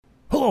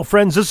Hello,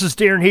 friends. This is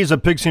Darren Hayes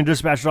of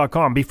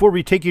PigskinDispatch.com. Before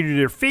we take you to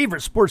your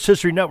favorite Sports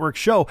History Network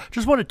show,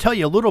 just want to tell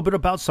you a little bit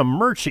about some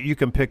merch that you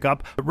can pick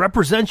up that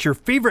represents your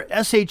favorite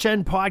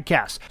SHN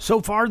podcast.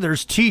 So far,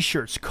 there's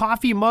t-shirts,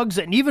 coffee mugs,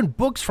 and even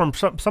books from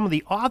some of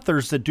the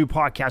authors that do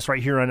podcasts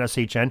right here on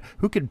SHN.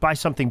 Who could buy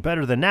something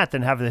better than that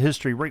than have the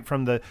history right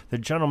from the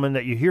gentleman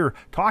that you hear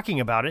talking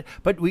about it?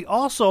 But we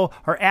also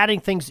are adding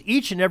things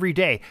each and every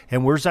day.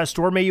 And where's that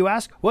store, may you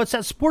ask? Well, it's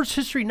at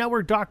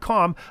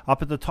SportsHistoryNetwork.com.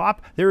 Up at the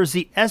top, there is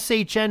the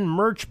SHN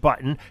merch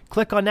button.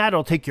 Click on that.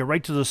 It'll take you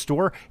right to the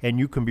store, and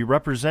you can be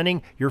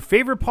representing your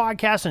favorite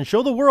podcast and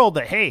show the world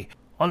that, hey,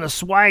 on the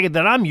swag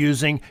that I'm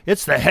using,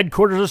 it's the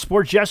headquarters of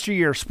sports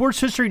yesteryear, Sports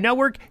History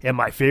Network, and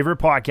my favorite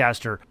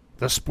podcaster,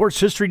 the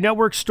Sports History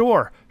Network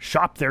store.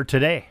 Shop there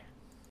today.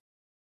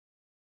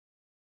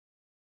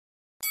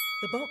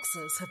 The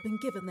boxers have been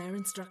given their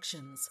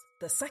instructions.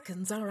 The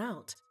seconds are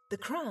out. The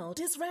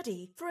crowd is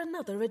ready for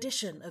another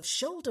edition of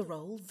Shoulder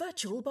Roll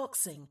Virtual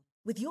Boxing,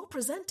 with your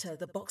presenter,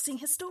 the boxing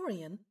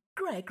historian,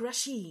 Greg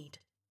Rashid.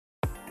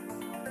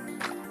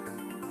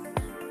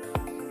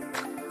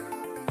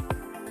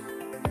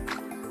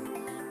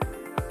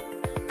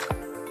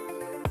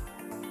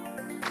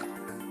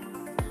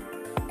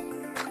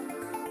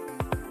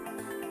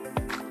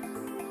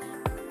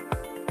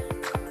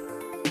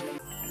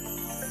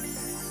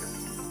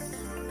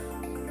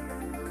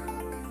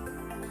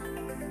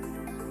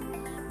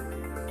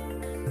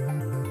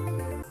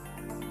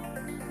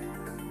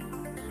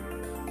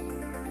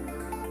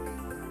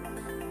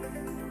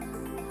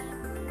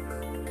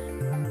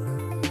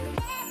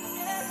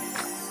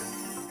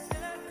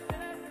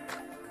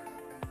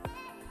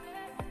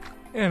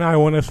 And I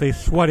want to say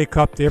Swati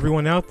Cup to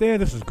everyone out there.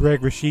 This is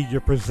Greg Rashid, your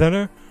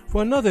presenter,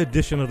 for another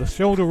edition of the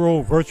Shoulder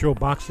Roll Virtual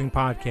Boxing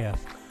Podcast.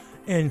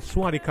 And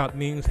Swati Cup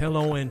means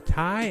hello in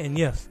Thai. And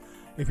yes,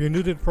 if you're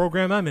new to the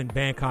program, I'm in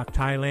Bangkok,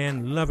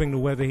 Thailand. Loving the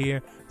weather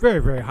here.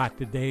 Very, very hot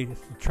today.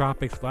 It's the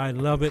tropics, but I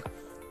love it.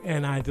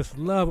 And I just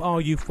love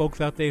all you folks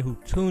out there who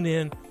tune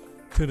in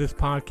to this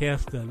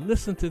podcast to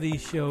listen to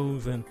these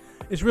shows. And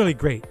it's really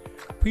great.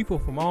 People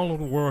from all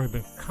over the world have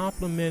been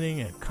complimenting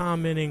and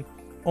commenting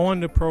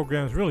on the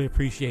programs. Really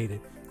appreciate it.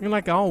 And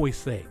like I always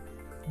say,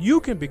 you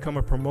can become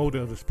a promoter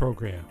of this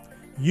program.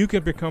 You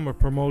can become a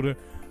promoter,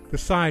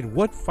 decide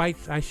what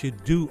fights I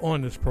should do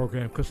on this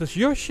program, because it's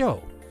your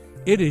show.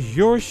 It is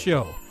your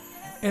show.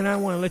 And I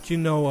want to let you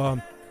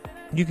know,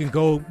 you can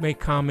go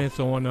make comments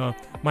on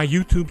my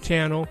YouTube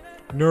channel,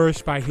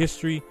 Nourished by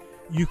History.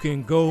 You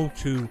can go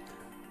to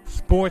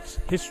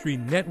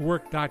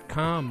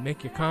sportshistorynetwork.com,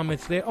 make your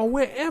comments there, or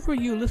wherever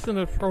you listen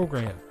to the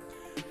program.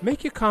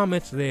 Make your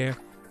comments there.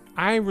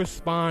 I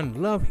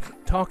respond, love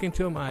talking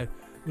to my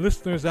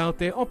listeners out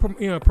there, or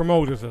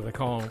promoters as I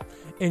call them.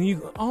 And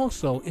you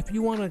also, if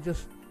you want to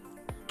just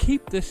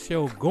keep this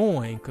show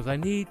going, because I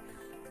need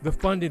the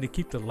funding to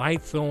keep the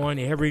lights on,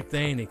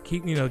 everything, to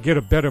keep, get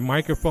a better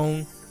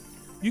microphone,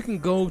 you can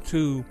go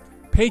to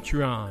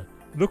Patreon,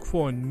 look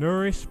for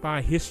Nourished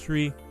by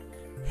History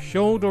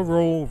Shoulder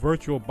Roll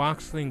Virtual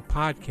Boxing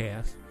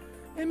Podcast,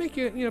 and make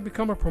your,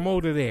 become a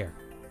promoter there.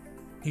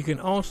 You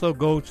can also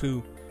go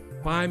to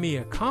Buy Me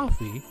a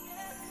Coffee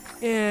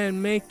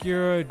and make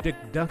your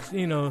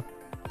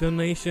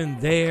donation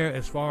there,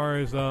 as far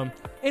as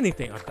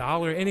anything,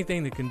 $1,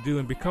 anything that can do,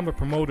 and become a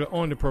promoter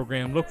on the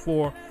program. Look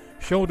for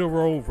Shoulder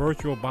Roll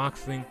Virtual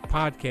Boxing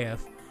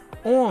Podcast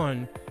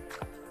on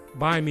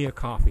Buy Me a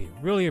Coffee.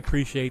 Really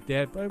appreciate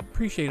that. But I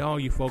appreciate all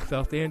you folks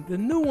out there, and the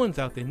new ones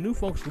out there, new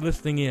folks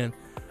listening in.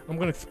 I'm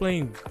going to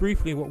explain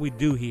briefly what we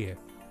do here.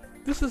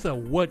 This is a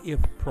what-if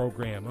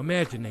program,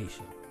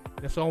 imagination.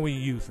 That's all we're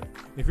using.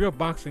 If you're a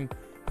boxing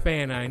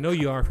fan, I know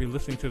you are if you're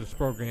listening to this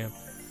program,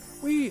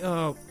 we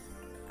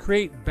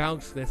create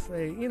bouts that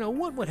say,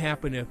 what would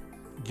happen if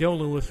Joe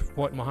Louis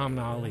fought Muhammad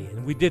Ali?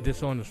 And we did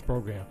this on this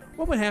program.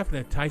 What would happen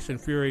if Tyson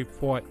Fury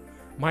fought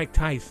Mike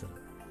Tyson?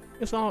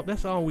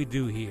 That's all we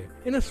do here.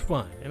 And it's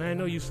fun. And I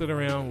know you sit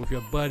around with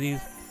your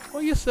buddies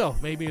or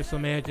yourself, maybe it's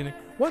imagining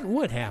what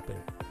would happen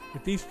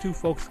if these two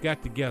folks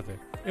got together.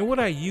 And what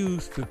I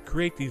use to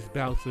create these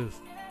bouts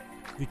is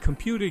the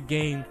computer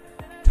game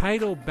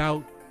Title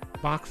Bout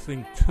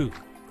Boxing 2.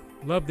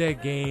 Love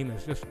that game.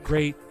 It's just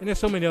great. And there's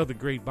so many other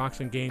great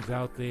boxing games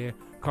out there.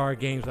 Card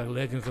games like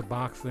Legends of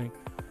Boxing,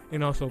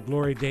 and also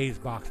Glory Days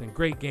Boxing.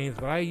 Great games,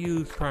 but I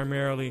use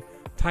primarily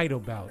Title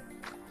Bout.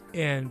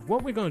 And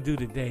what we're going to do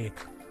today,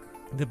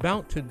 the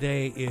bout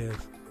today is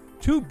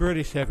two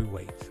British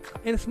heavyweights.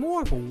 And it's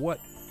more of a what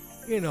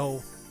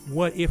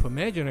if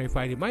imaginary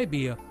fight. It might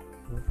be a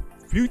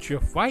future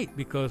fight,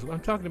 because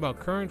I'm talking about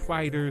current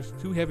fighters,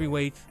 two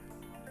heavyweights,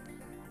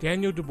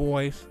 Daniel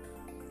DuBois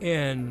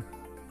and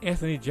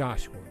Anthony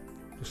Joshua.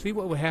 To see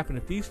what would happen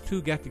if these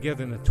two got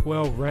together in a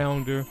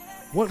 12-rounder,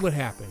 what would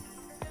happen?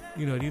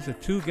 These are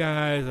two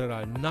guys that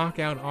are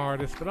knockout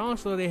artists, but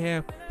also they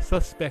have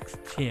suspects'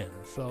 chins.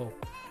 So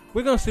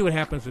we're going to see what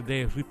happens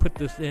today as we put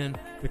this in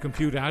the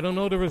computer. I don't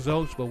know the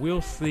results, but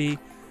we'll see.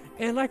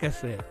 And like I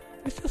said,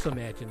 it's just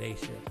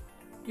imagination.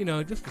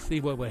 Just to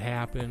see what would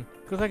happen.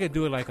 Because I could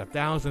do it like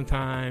 1,000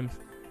 times.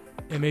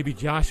 and maybe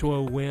Joshua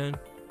will win,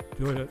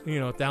 do it,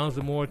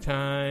 1,000 more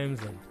times,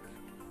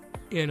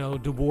 and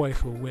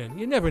DuBois will win.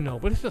 You never know,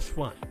 but it's just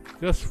fun.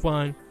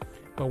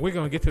 But we're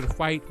going to get to the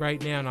fight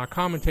right now, and our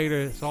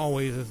commentator, as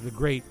always, is the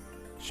great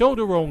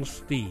Shoulder Roll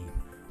Steve.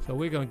 So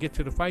we're going to get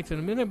to the fights in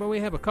a minute, but we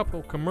have a couple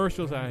of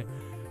commercials I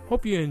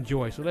hope you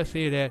enjoy. So let's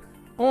hear that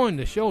on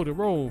the Shoulder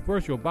Roll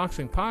Virtual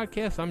Boxing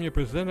Podcast. I'm your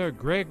presenter,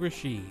 Greg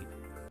Rashid.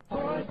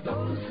 For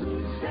those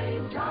who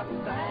save top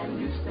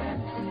value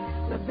stamps,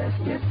 the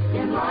best gifts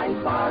in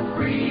life are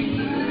free.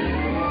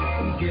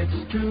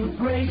 Gifts to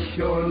grace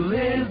your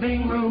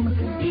living room,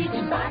 each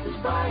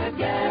backed by a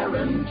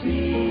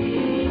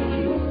guarantee.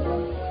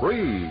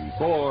 Free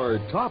for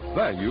top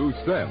value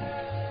stamps,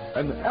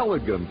 an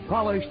elegant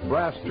polished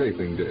brass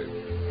chafing dish.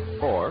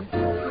 Or,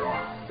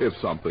 if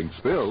something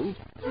spills,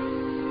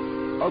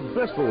 a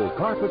Bissell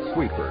carpet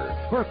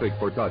sweeper, perfect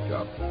for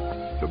touch-up.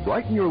 To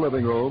brighten your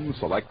living room,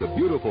 select the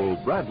beautiful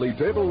Bradley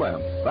table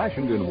lamp,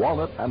 fashioned in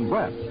walnut and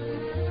brass.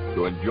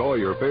 To enjoy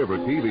your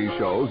favorite TV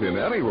shows in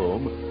any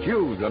room,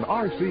 choose an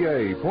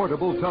RCA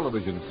portable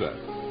television set.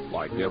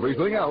 Like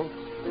everything else,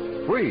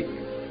 free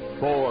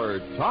for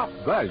top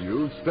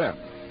value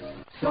stamps.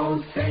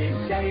 So save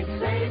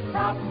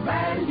top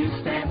value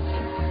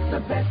stamps.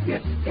 The best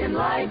gifts in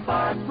life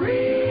are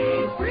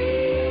free.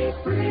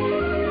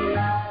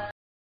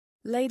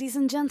 Ladies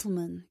and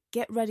gentlemen,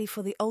 get ready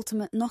for the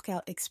ultimate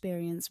knockout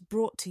experience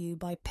brought to you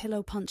by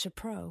Pillow Puncher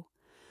Pro.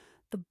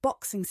 The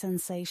boxing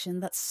sensation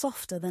that's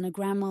softer than a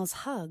grandma's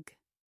hug.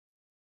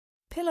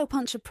 Pillow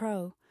Puncher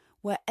Pro,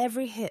 where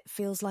every hit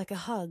feels like a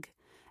hug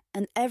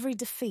and every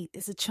defeat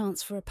is a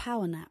chance for a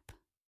power nap.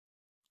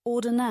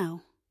 Order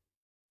now,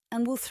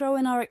 and we'll throw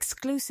in our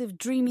exclusive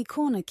Dreamy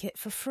Corner kit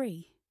for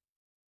free.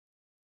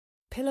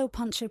 Pillow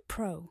Puncher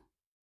Pro,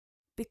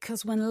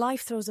 because when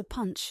life throws a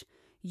punch,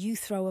 you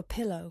throw a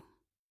pillow.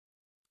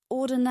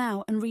 Order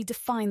now and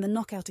redefine the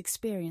knockout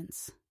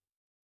experience.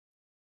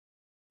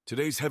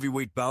 Today's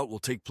heavyweight bout will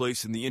take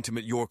place in the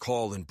intimate York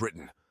Hall in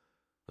Britain.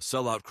 A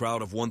sellout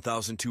crowd of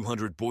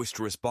 1,200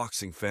 boisterous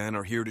boxing fans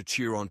are here to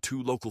cheer on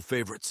two local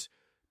favorites,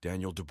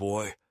 Daniel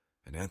DuBois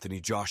and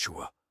Anthony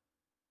Joshua.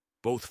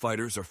 Both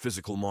fighters are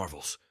physical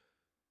marvels.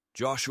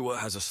 Joshua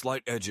has a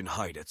slight edge in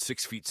height at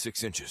 6 feet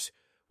 6 inches,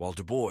 while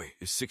DuBois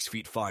is 6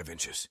 feet 5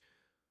 inches.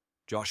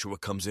 Joshua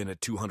comes in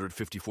at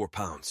 254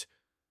 pounds.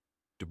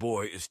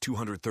 DuBois is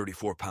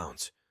 234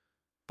 pounds.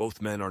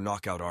 Both men are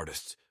knockout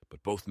artists,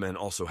 but both men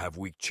also have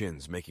weak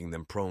chins, making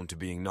them prone to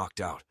being knocked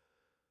out.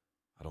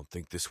 I don't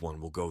think this one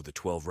will go the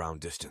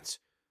 12-round distance.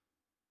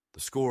 The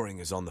scoring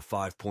is on the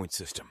 5-point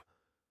system.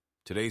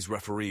 Today's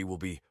referee will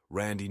be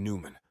Randy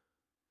Newman.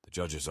 The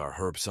judges are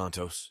Herb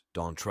Santos,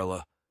 Don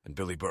Trella, and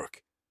Billy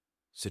Burke.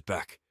 Sit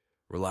back,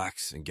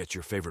 relax, and get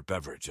your favorite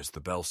beverage as the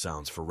bell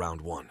sounds for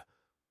round one.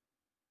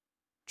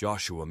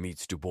 Joshua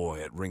meets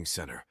DuBois at ring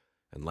center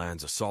and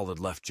lands a solid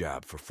left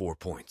jab for 4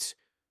 points.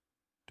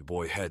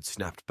 DuBois' head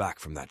snapped back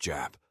from that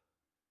jab.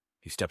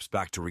 He steps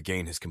back to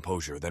regain his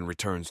composure, then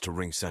returns to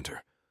ring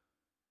center.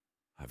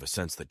 I have a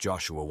sense that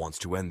Joshua wants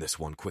to end this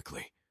one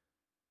quickly.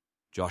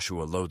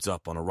 Joshua loads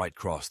up on a right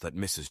cross that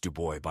misses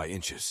DuBois by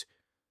inches.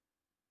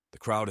 The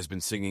crowd has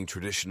been singing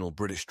traditional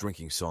British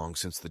drinking songs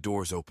since the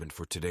doors opened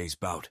for today's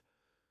bout.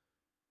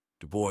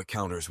 DuBois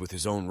counters with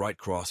his own right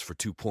cross for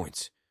 2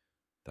 points.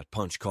 That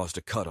punch caused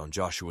a cut on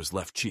Joshua's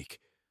left cheek.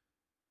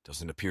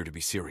 Doesn't appear to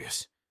be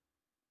serious.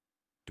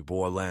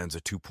 DuBois lands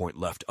a 2-point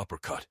left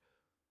uppercut.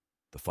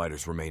 The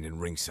fighters remain in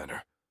ring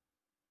center.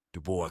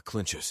 DuBois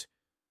clinches.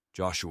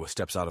 Joshua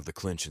steps out of the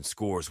clinch and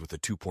scores with a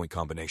 2-point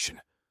combination.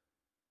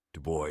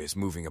 DuBois is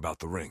moving about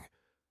the ring,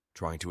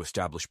 trying to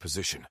establish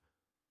position.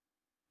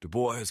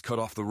 DuBois has cut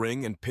off the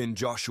ring and pinned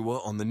Joshua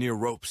on the near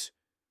ropes.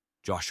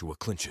 Joshua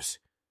clinches.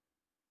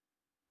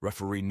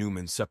 Referee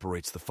Newman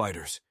separates the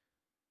fighters.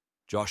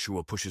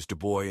 Joshua pushes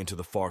DuBois into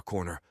the far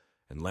corner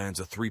and lands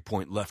a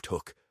 3-point left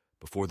hook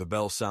before the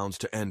bell sounds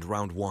to end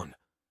round one.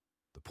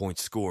 The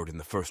points scored in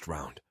the first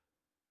round.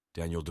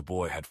 Daniel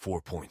DuBois had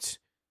 4 points.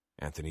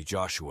 Anthony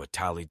Joshua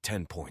tallied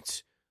 10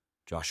 points.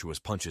 Joshua's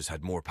punches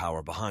had more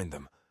power behind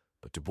them,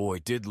 but DuBois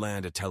did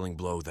land a telling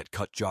blow that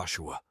cut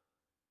Joshua.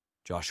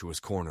 Joshua's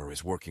corner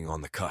is working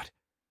on the cut.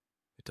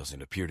 It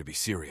doesn't appear to be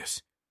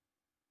serious.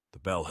 The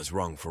bell has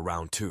rung for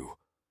round two.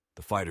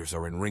 The fighters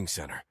are in ring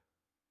center.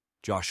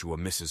 Joshua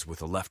misses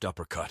with a left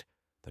uppercut,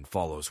 then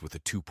follows with a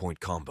 2-point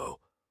combo.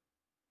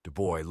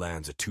 DuBois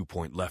lands a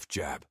 2-point left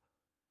jab.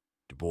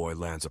 DuBois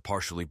lands a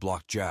partially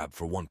blocked jab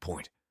for 1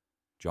 point.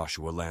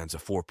 Joshua lands a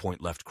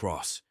 4-point left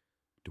cross.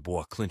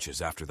 DuBois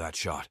clinches after that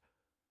shot.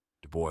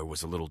 DuBois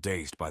was a little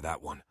dazed by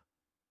that one.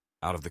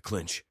 Out of the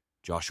clinch,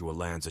 Joshua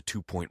lands a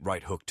 2-point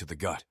right hook to the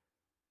gut.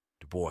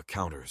 DuBois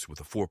counters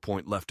with a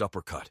 4-point left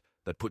uppercut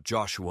that put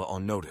Joshua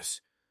on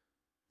notice.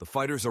 The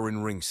fighters are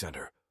in ring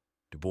center.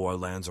 DuBois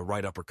lands a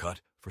right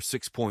uppercut for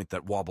 6 point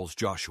that wobbles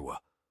Joshua.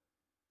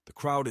 The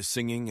crowd is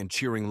singing and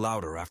cheering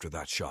louder after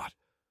that shot.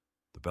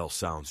 The bell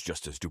sounds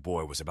just as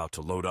DuBois was about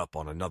to load up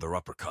on another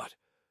uppercut.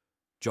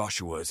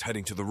 Joshua is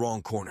heading to the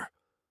wrong corner.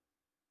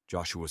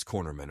 Joshua's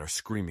cornermen are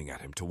screaming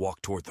at him to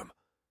walk toward them.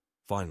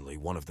 Finally,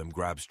 one of them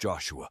grabs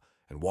Joshua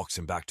and walks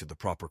him back to the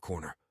proper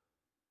corner.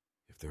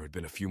 If there had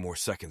been a few more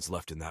seconds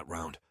left in that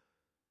round,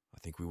 I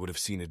think we would have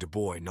seen a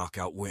DuBois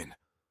knockout win.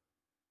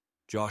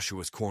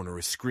 Joshua's corner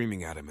is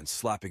screaming at him and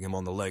slapping him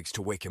on the legs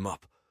to wake him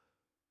up.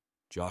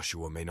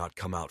 Joshua may not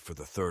come out for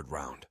the third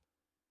round.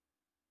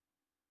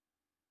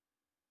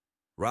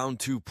 Round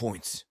 2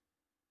 points.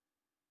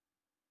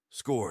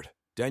 Scored.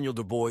 Daniel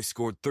DuBois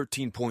scored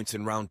 13 points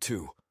in round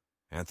 2.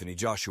 Anthony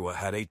Joshua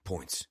had 8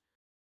 points.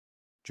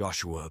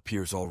 Joshua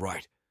appears all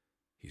right.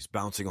 He's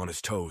bouncing on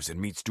his toes and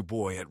meets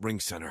DuBois at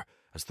ring center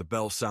as the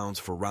bell sounds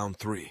for round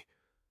 3.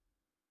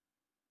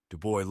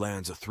 DuBois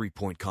lands a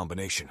 3-point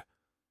combination.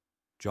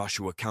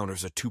 Joshua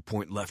counters a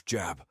 2-point left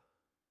jab.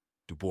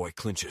 DuBois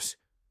clinches.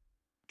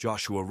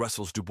 Joshua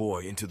wrestles DuBois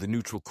into the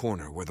neutral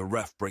corner where the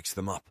ref breaks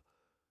them up.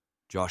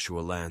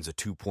 Joshua lands a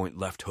 2-point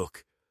left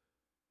hook.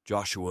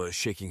 Joshua is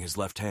shaking his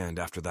left hand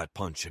after that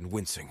punch and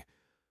wincing.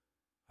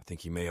 I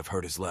think he may have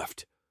hurt his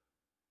left.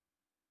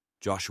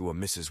 Joshua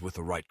misses with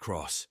a right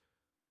cross.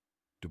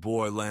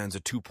 DuBois lands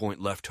a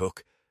 2-point left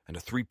hook and a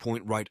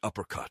 3-point right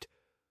uppercut.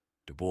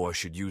 DuBois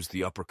should use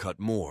the uppercut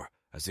more,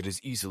 as it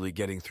is easily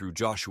getting through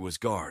Joshua's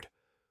guard.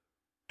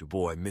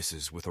 DuBois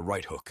misses with a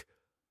right hook.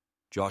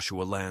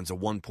 Joshua lands a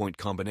 1-point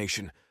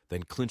combination,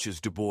 then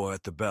clinches DuBois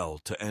at the bell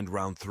to end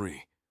round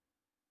 3.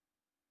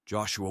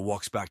 Joshua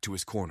walks back to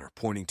his corner,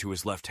 pointing to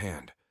his left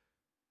hand.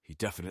 He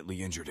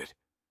definitely injured it.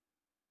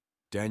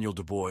 Daniel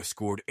DuBois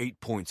scored 8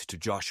 points to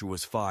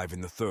Joshua's 5 in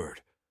the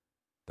third.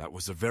 That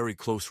was a very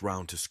close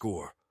round to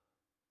score.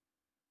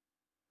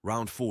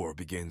 Round 4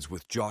 begins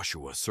with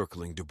Joshua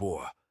circling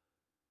DuBois.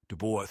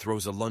 DuBois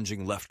throws a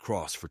lunging left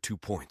cross for 2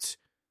 points.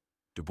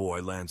 DuBois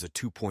lands a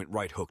 2-point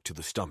right hook to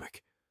the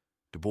stomach.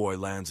 DuBois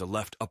lands a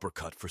left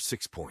uppercut for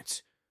 6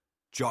 points.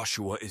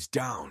 Joshua is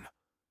down.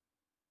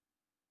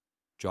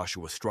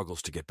 Joshua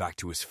struggles to get back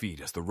to his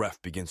feet as the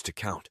ref begins to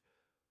count.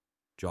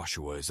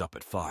 Joshua is up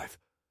at 5.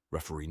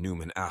 Referee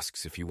Newman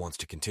asks if he wants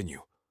to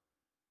continue.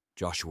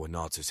 Joshua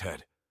nods his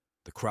head.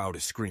 The crowd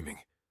is screaming.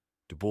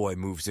 DuBois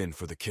moves in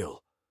for the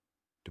kill.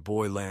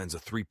 DuBois lands a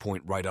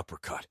 3-point right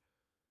uppercut.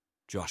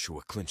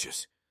 Joshua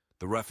clinches.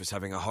 The ref is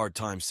having a hard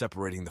time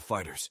separating the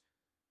fighters.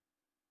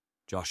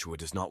 Joshua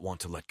does not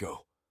want to let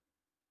go.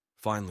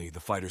 Finally,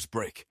 the fighters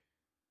break.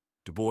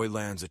 DuBois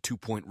lands a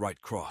 2-point right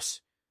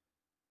cross.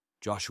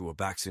 Joshua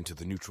backs into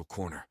the neutral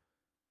corner.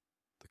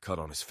 The cut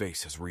on his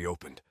face has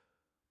reopened.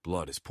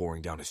 Blood is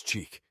pouring down his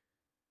cheek.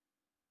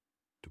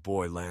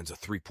 DuBois lands a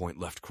 3-point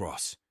left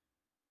cross.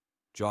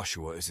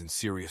 Joshua is in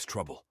serious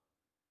trouble.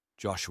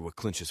 Joshua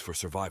clinches for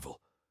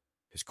survival.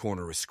 His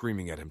corner is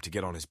screaming at him to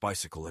get on his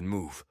bicycle and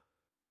move.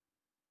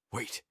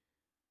 Wait.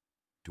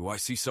 Do I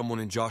see someone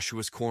in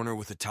Joshua's corner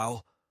with a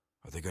towel?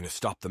 Are they going to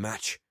stop the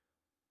match?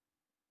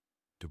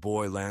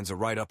 DuBois lands a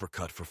right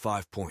uppercut for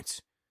 5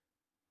 points.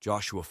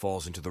 Joshua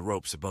falls into the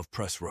ropes above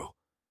press row.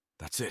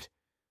 That's it.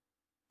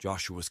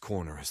 Joshua's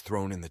corner has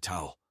thrown in the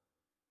towel.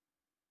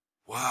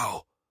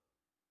 Wow!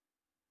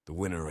 The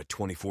winner at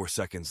 24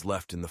 seconds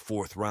left in the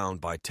fourth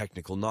round by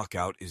technical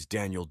knockout is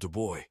Daniel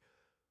DuBois.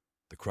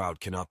 The crowd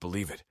cannot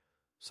believe it.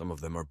 Some of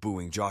them are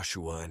booing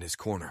Joshua and his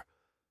corner.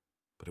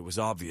 But it was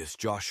obvious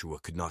Joshua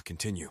could not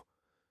continue.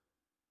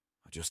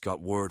 I just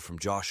got word from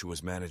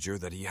Joshua's manager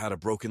that he had a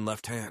broken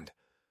left hand.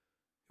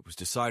 It was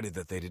decided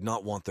that they did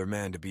not want their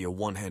man to be a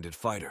one-handed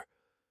fighter,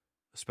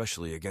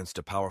 especially against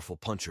a powerful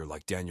puncher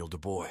like Daniel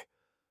DuBois.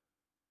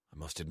 I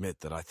must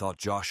admit that I thought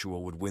Joshua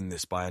would win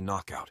this by a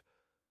knockout.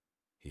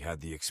 He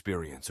had the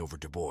experience over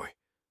DuBois.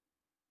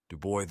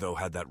 DuBois, though,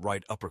 had that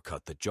right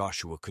uppercut that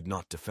Joshua could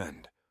not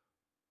defend.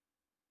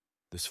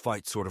 This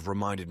fight sort of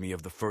reminded me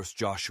of the first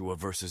Joshua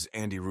versus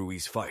Andy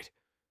Ruiz fight.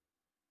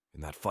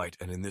 In that fight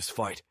and in this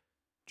fight,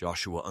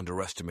 Joshua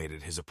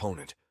underestimated his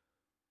opponent.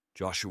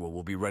 Joshua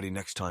will be ready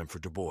next time for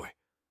DuBois.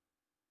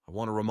 I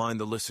want to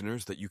remind the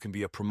listeners that you can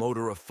be a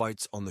promoter of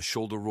fights on the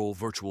Shoulder Roll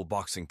Virtual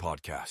Boxing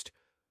Podcast.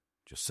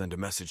 Just send a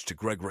message to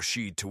Greg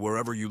Rashid to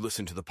wherever you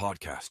listen to the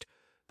podcast.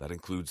 That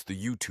includes the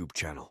YouTube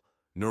channel,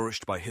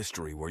 Nourished by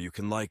History, where you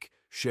can like,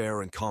 share,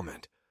 and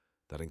comment.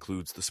 That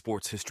includes the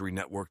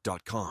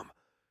SportsHistoryNetwork.com.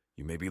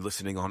 You may be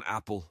listening on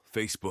Apple,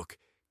 Facebook,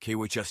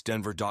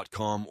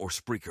 KOHSDenver.com, or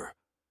Spreaker.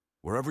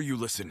 Wherever you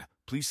listen,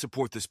 please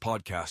support this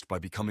podcast by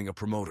becoming a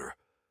promoter.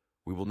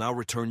 We will now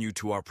return you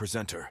to our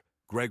presenter,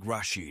 Greg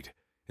Rashid,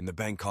 in the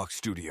Bangkok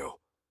studio.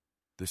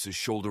 This is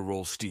Shoulder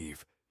Roll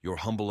Steve, your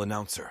humble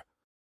announcer.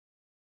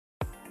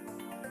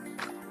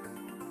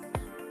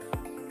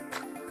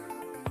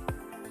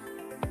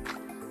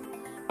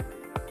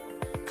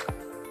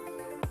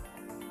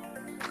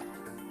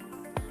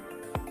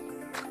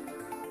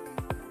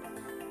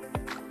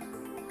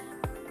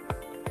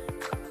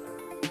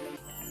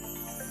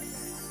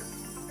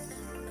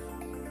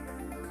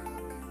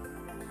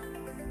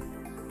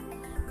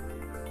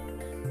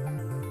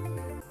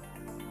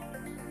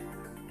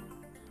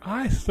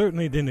 I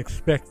certainly didn't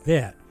expect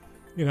that.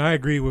 You know, I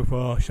agree with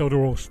Shoulder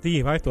Roll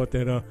Steve. I thought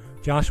that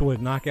Joshua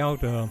would knock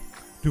out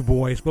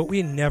DuBois, but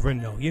we never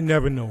know. You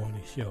never know on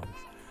these shows.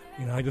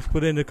 You know, I just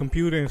put it in the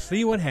computer and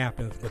see what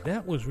happens. But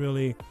that was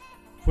really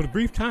for the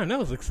brief time, that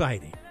was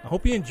exciting. I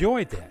hope you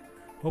enjoyed that.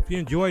 Hope you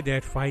enjoyed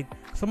that fight.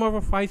 Some of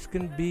our fights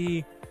can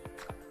be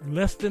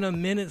less than a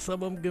minute.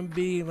 Some of them can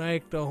be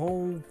like the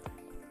whole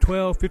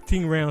 12,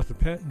 15 rounds.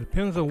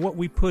 Depends on what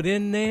we put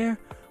in there.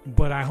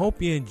 But I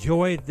hope you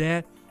enjoyed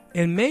that.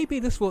 And maybe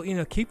this will,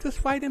 keep this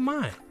fight in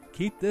mind.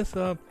 Keep this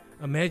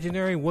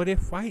imaginary what-if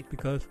fight,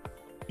 because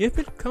if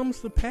it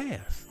comes to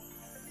pass,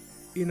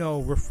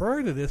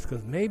 refer to this,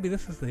 because maybe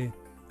this is a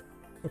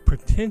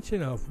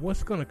pretension of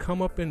what's going to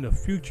come up in the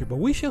future. But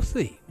we shall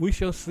see. We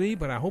shall see,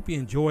 but I hope you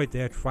enjoyed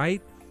that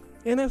fight.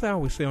 And as I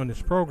always say on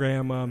this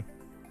program,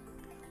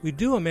 we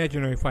do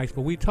imaginary fights,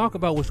 but we talk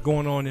about what's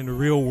going on in the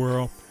real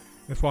world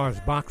as far as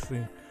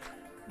boxing,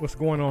 what's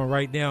going on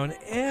right now. And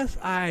as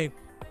I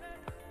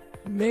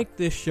make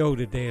this show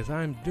today, as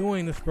I'm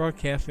doing this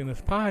broadcasting,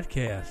 this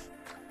podcast,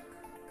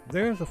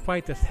 there's a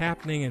fight that's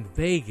happening in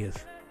Vegas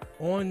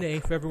on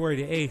February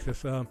the 8th.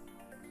 It's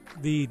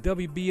the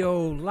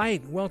WBO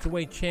light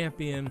welterweight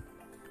champion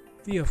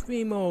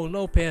Teofimo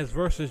Lopez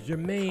versus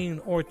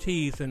Jermaine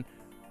Ortiz. And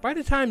by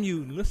the time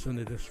you listen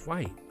to this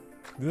fight,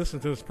 listen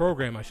to this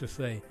program, I should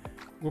say,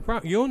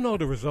 you'll know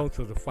the results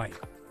of the fight.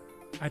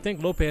 I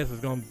think Lopez is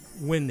going to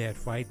win that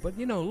fight. But,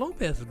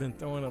 Lopez has been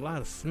throwing a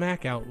lot of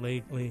smack out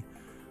lately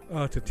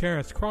to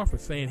Terrence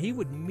Crawford, saying he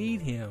would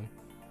meet him.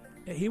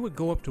 He would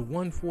go up to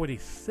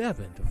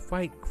 147 to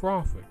fight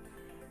Crawford.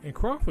 And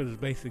Crawford is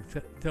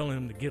basically telling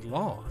him to get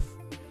lost,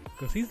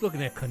 because he's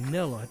looking at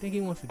Canelo. I think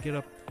he wants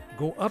to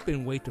go up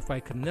in weight to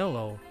fight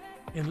Canelo.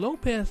 And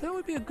Lopez, that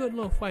would be a good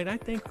little fight. I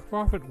think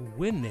Crawford would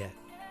win that.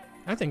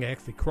 I think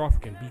actually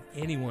Crawford can beat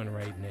anyone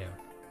right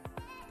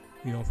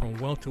now. From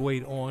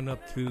welterweight on up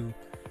to,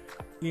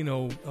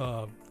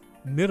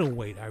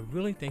 middleweight. I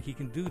really think he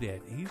can do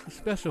that. He's a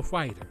special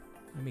fighter.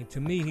 I mean,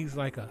 to me, he's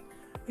like a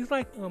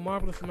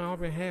Marvelous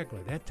Marvin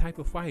Hagler, that type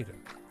of fighter.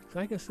 So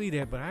I can see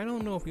that, but I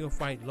don't know if he'll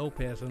fight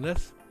Lopez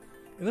unless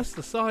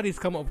the Saudis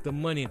come up with the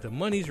money. If the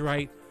money's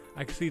right,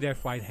 I can see that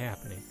fight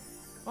happening.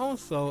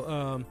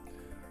 Also,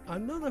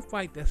 another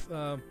fight that's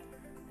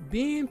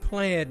being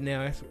planned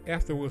now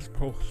after it was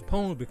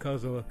postponed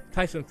because of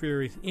Tyson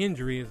Fury's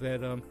injury is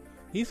that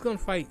he's going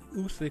to fight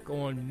Usyk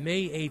on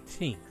May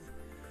 18th.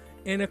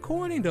 And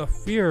according to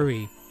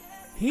Fury,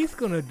 he's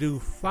going to do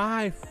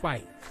 5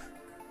 fights.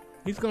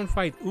 He's going to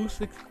fight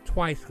Usyk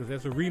twice because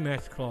there's a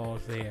rematch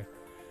clause there.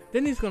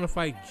 Then he's going to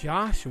fight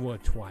Joshua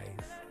twice.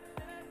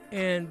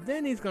 And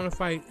then he's going to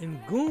fight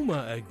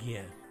Nguma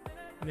again.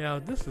 Now,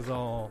 this is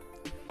all,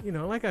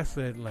 like I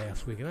said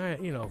last week,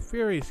 and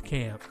Fury's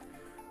camp,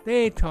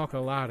 they talk a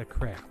lot of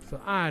crap. So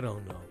I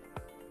don't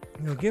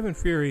know. Given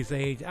Fury's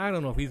age, I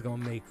don't know if he's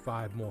going to make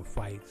 5 more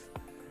fights.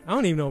 I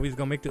don't even know if he's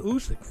going to make the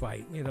Usyk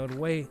fight. The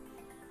way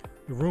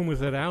the rumors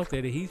that are out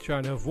there that he's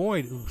trying to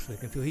avoid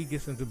Usyk until he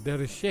gets into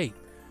better shape.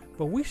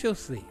 But we shall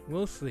see.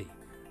 We'll see.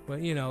 But,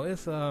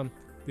 it's the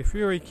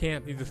Fury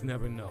camp. You just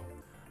never know.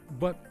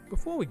 But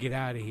before we get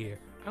out of here,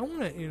 I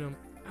want to,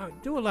 I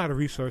do a lot of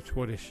research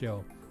for this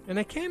show. And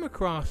I came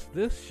across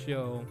this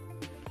show.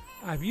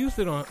 I've used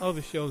it on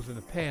other shows in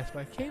the past,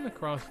 but I came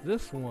across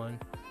this one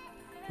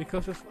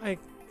because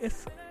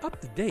it's up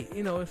to date.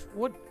 It's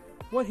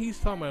what he's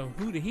talking about.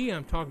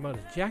 I'm talking about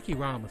is Jackie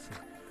Robinson.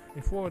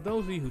 And for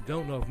those of you who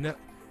don't know,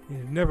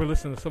 you've never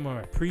listened to some of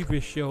our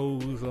previous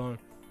shows on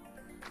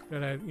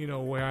that I,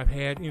 where I've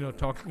had,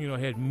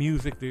 had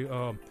music, the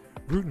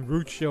Root and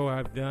Root show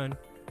I've done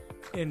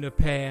in the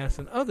past,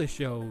 and other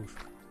shows,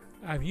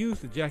 I've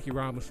used the Jackie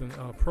Robinson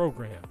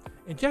program.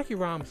 And Jackie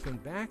Robinson,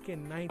 back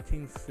in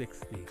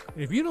 1960,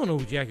 and if you don't know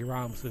who Jackie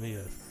Robinson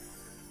is,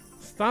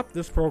 stop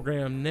this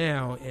program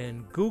now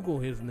and Google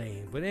his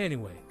name. But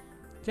anyway,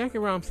 Jackie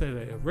Robinson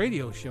had a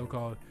radio show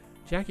called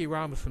Jackie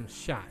Robinson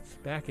Shots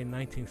back in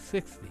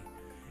 1960.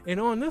 And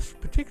on this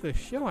particular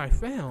show I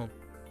found,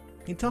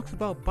 he talks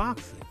about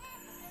boxing.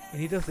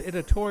 And he does the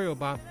editorial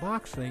about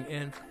boxing,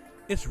 and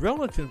it's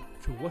relative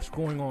to what's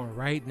going on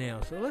right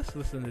now. So let's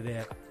listen to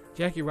that.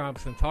 Jackie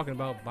Robinson talking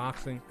about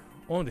boxing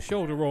on the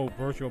Shoulder Roll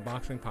Virtual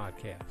Boxing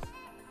Podcast.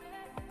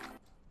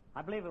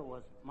 I believe it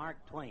was Mark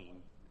Twain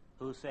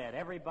who said,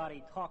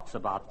 "Everybody talks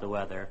about the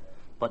weather,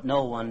 but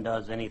no one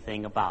does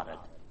anything about it."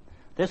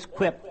 This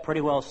quip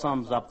pretty well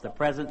sums up the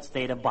present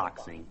state of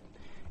boxing.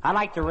 I'd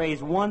like to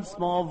raise one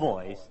small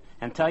voice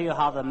and tell you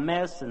how the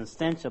mess and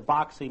stench of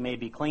boxing may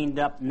be cleaned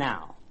up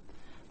now.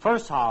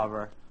 First,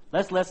 however,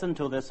 let's listen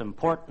to this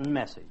important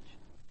message.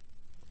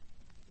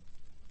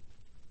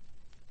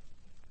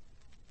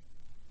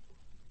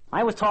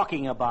 I was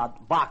talking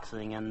about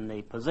boxing and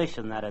the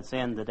position that it's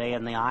in today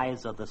in the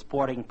eyes of the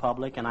sporting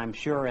public, and I'm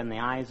sure in the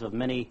eyes of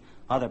many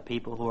other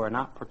people who are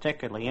not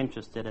particularly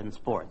interested in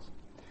sports.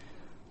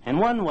 And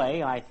one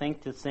way I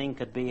think this thing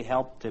could be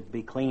helped to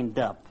be cleaned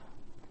up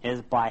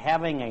is by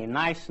having a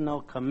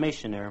national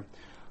commissioner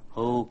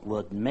who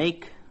would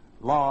make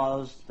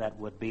laws that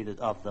would be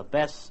of the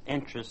best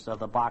interest of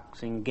the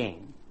boxing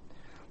game.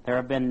 There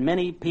have been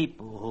many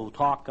people who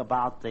talk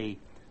about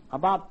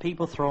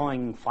people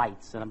throwing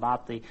fights and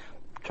about the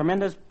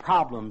tremendous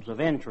problems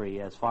of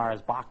injury as far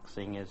as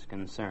boxing is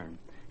concerned,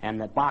 and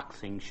that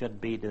boxing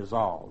should be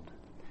dissolved.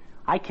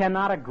 I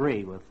cannot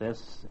agree with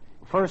this.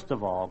 First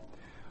of all,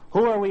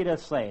 who are we to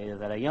say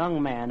that a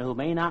young man who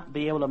may not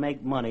be able to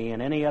make money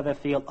in any other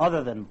field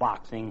other than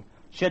boxing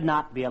should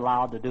not be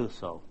allowed to do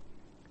so?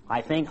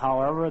 I think,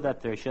 however,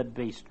 that there should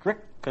be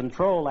strict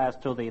control as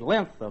to the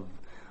length of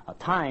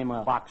time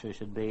a boxer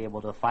should be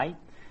able to fight.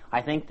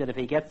 I think that if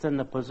he gets in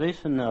the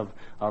position of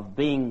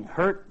being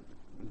hurt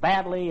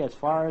badly as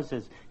far as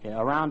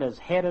around his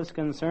head is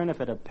concerned, if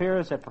it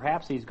appears that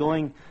perhaps he's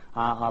going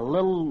a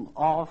little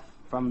off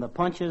from the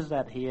punches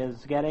that he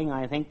is getting,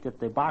 I think that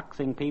the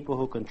boxing people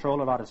who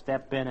control it ought to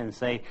step in and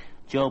say,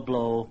 Joe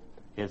Blow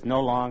is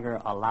no longer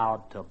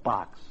allowed to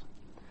box.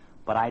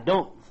 But I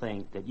don't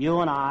think that you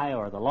and I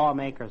or the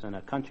lawmakers in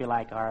a country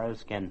like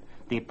ours can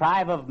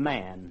deprive a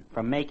man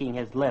from making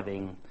his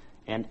living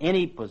in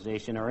any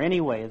position or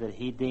any way that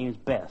he deems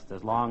best,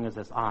 as long as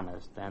it's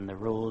honest and the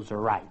rules are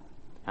right.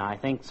 And I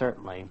think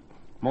certainly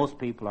most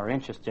people are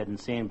interested in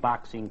seeing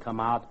boxing come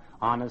out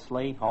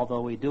honestly,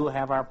 although we do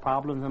have our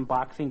problems in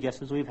boxing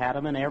just as we've had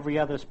them in every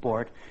other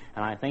sport.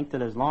 And I think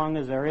that as long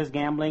as there is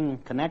gambling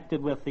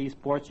connected with these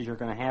sports, you're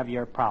going to have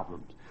your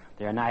problems.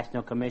 Their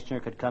national commissioner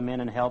could come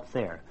in and help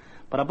there.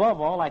 But above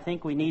all, I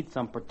think we need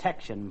some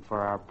protection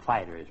for our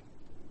fighters.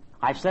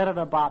 I've said it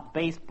about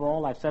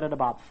baseball, I've said it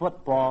about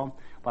football,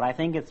 but I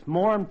think it's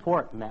more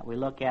important that we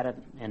look at it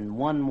in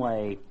one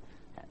way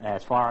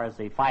as far as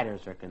the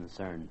fighters are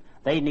concerned.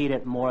 They need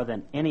it more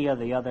than any of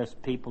the other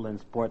people in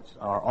sports,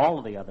 or all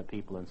of the other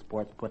people in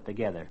sports put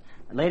together.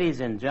 Ladies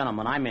and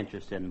gentlemen, I'm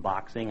interested in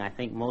boxing. I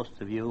think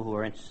most of you who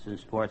are interested in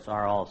sports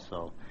are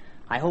also.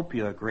 I hope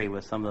you agree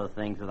with some of the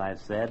things that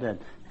I've said,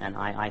 and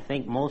I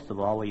think most of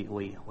all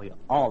we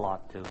all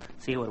ought to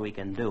see what we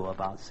can do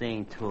about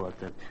seeing to it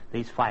that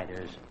these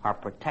fighters are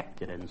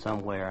protected in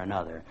some way or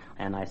another.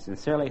 And I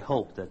sincerely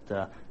hope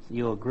that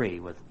you agree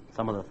with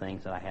some of the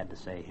things that I had to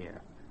say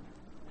here.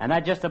 And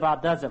that just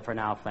about does it for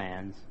now,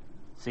 fans.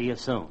 See you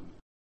soon.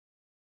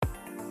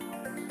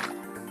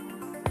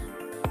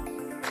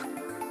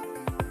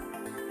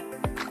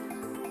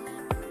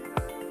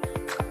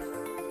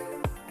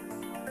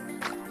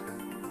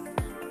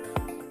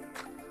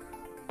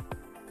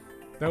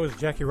 That was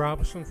Jackie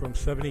Robinson from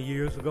 60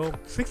 years ago,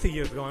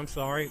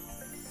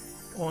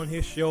 on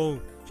his show,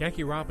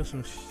 Jackie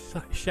Robinson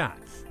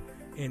Shots.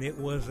 And it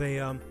was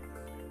a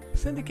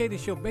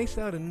syndicated show based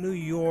out of New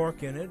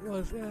York, and it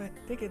was, I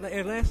think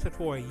it lasted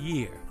for a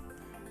year.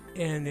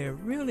 And they're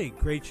really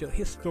great show,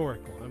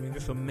 historical. I mean,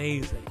 it's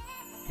amazing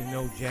to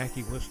know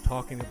Jackie was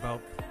talking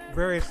about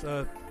various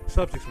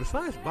subjects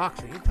besides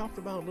boxing. He talked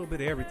about a little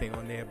bit of everything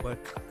on there, but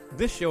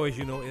this show, as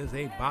you know, is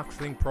a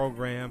boxing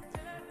program,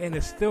 and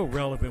it's still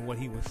relevant what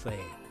he was saying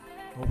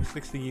over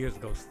 60 years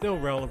ago, still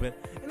relevant.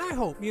 And I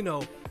hope,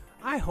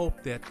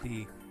 that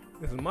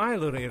this is my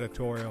little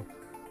editorial,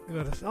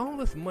 there's all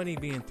this money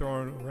being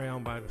thrown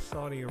around by the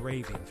Saudi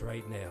Arabians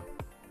right now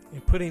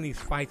and putting these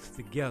fights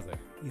together,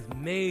 these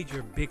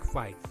major big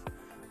fights.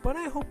 But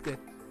I hope that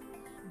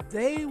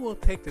they will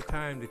take the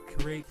time to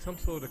create some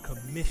sort of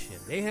commission.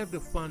 They have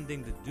the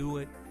funding to do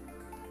it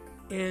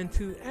and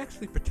to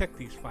actually protect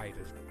these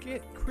fighters.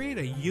 Create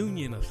a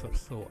union of some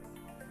sort.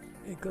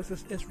 Because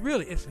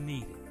it's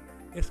needed.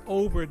 It's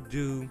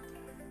overdue.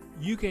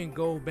 You can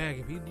go back,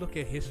 if you look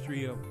at the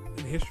history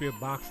of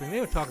boxing,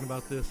 they were talking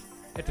about this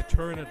at the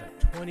turn of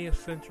the 20th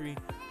century,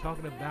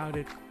 talking about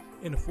it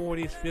in the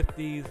 40s,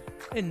 50s,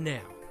 and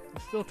now. We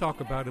still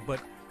talk about it,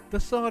 but the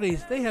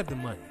Saudis, they have the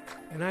money.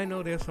 And I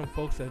know there's some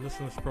folks that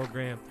listen to this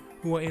program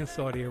who are in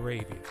Saudi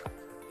Arabia.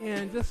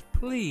 And just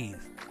please,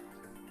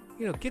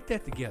 get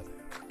that together.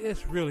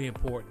 It's really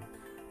important.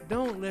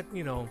 Don't let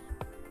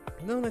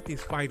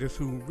these fighters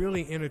who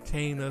really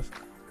entertain us,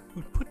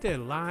 who put their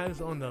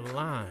lives on the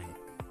line,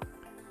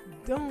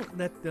 don't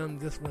let them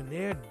just, when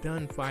they're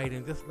done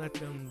fighting, just let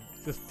them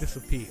just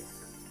disappear.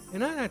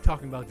 And I'm not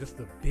talking about just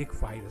the big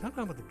fighters. I'm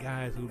talking about the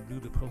guys who do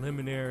the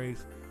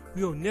preliminaries,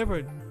 who you'll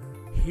never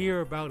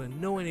hear about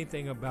and know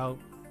anything about.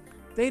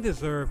 They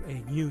deserve a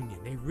union.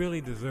 They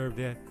really deserve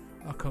that.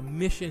 A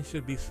commission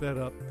should be set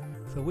up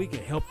so we can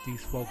help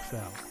these folks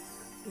out.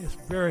 It's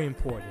very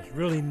important. It's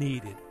really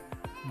needed.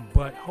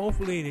 But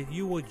hopefully that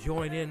you will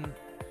join in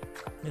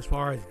as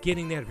far as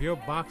getting that. If you're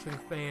a boxing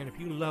fan, if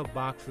you love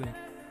boxing,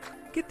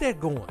 get that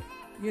going.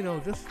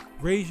 Just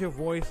raise your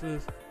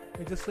voices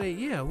and just say,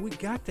 yeah, we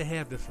got to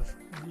have this. It's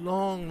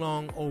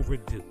long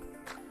overdue.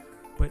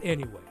 But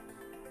anyway,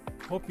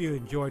 hope you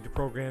enjoyed the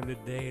program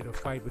today, the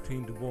fight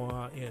between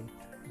DuBois and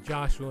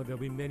Joshua. There'll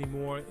be many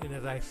more. And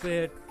as I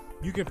said,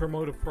 you can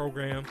promote a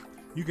program.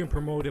 You can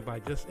promote it by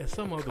just, as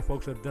some other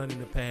folks have done in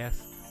the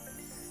past,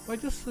 by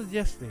just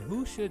suggesting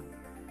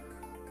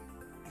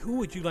who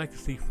would you like to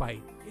see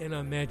fight in an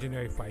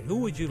imaginary fight? Who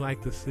would you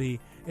like to see?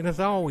 And as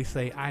I always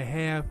say, I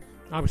have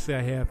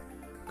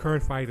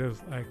current fighters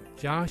like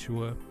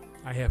Joshua,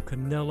 I have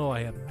Canelo,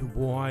 I have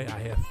DuBois, I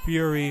have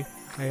Fury,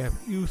 I have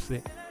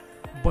Usyk,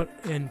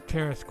 and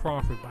Terrence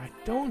Crawford. But I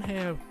don't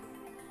have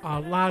a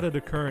lot of the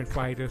current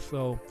fighters.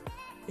 So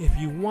if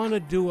you want to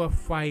do a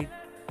fight,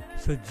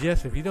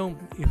 suggest if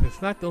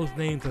it's not those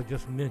names I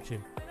just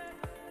mentioned,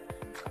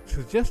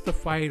 to just the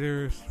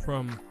fighters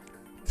from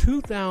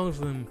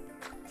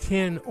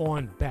 2010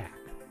 on back,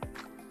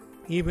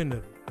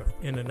 even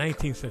in the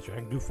 19th century.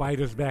 I can do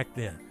fighters back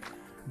then.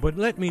 But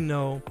let me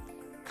know,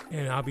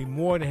 and I'll be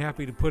more than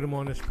happy to put them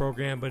on this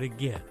program. But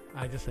again,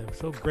 I just am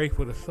so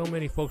grateful to so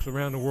many folks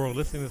around the world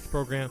listening to this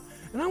program.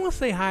 And I want to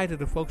say hi to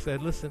the folks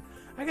that listen.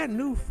 I got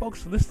new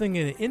folks listening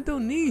in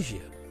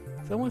Indonesia.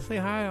 So I want to say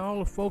hi to all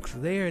the folks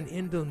there in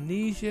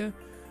Indonesia,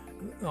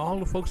 all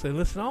the folks that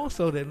listen,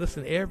 also that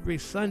listen every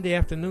Sunday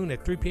afternoon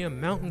at 3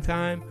 p.m. Mountain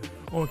Time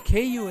on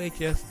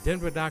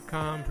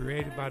KUHSdenver.com,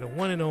 created by the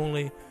one and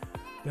only,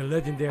 the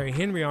legendary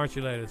Henry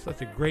Archuleta.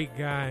 Such a great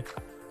guy.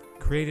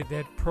 Created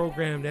that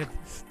program, that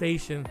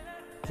station.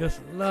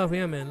 Just love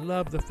him and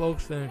love the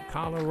folks in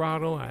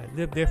Colorado. I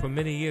lived there for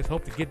many years.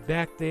 Hope to get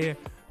back there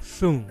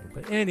soon.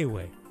 But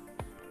anyway,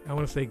 I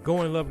want to say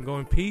go in love and go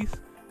in peace.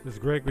 This is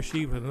Greg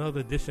Rashid with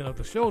another edition of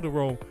the Shoulder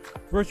Roll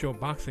Virtual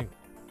Boxing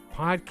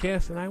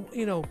Podcast.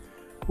 And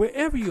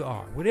wherever you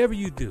are, whatever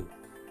you do,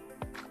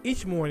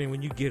 each morning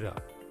when you get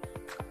up,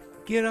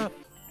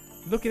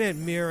 look in that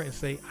mirror and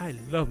say, I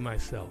love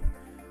myself.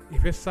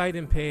 If you're sight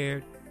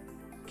impaired,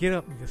 get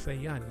up and just say,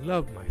 yeah, I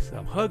love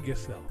myself. Hug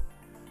yourself.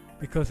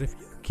 Because if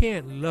you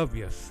can't love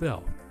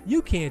yourself,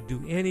 you can't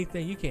do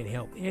anything. You can't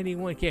help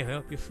anyone. You can't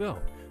help yourself.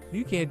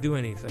 You can't do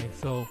anything.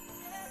 So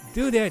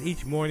do that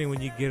each morning when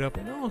you get up.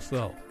 And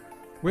also,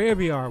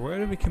 wherever you are,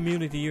 wherever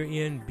community you're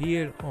in, be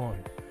it on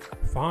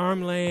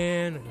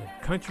farmland,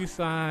 the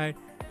countryside,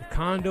 the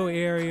condo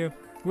area,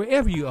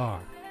 wherever you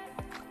are,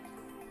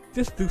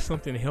 just do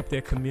something to help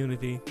that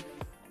community.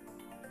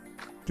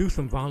 Do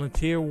some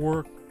volunteer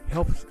work.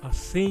 Help a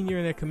senior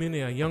in that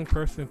community, a young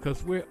person,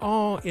 because we're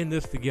all in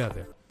this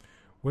together.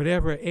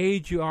 Whatever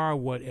age you are,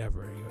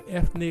 whatever your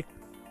ethnic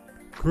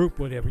group,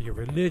 whatever your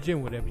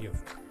religion, whatever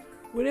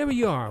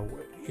you are,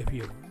 if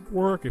you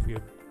work, if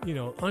you're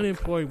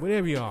unemployed,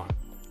 whatever you are,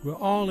 we're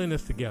all in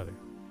this together.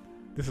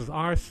 This is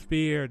our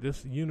sphere,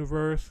 this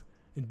universe,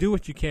 and do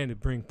what you can to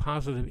bring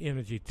positive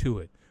energy to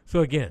it.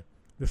 So again,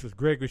 this is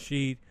Greg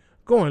Rashid.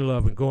 Go in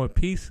love and go in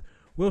peace.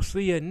 We'll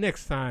see you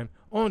next time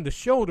on the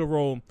Shoulder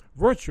Roll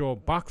Virtual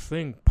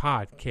Boxing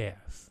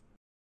Podcast.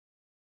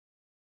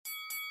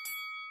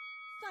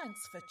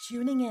 Thanks for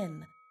tuning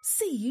in.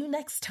 See you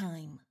next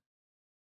time.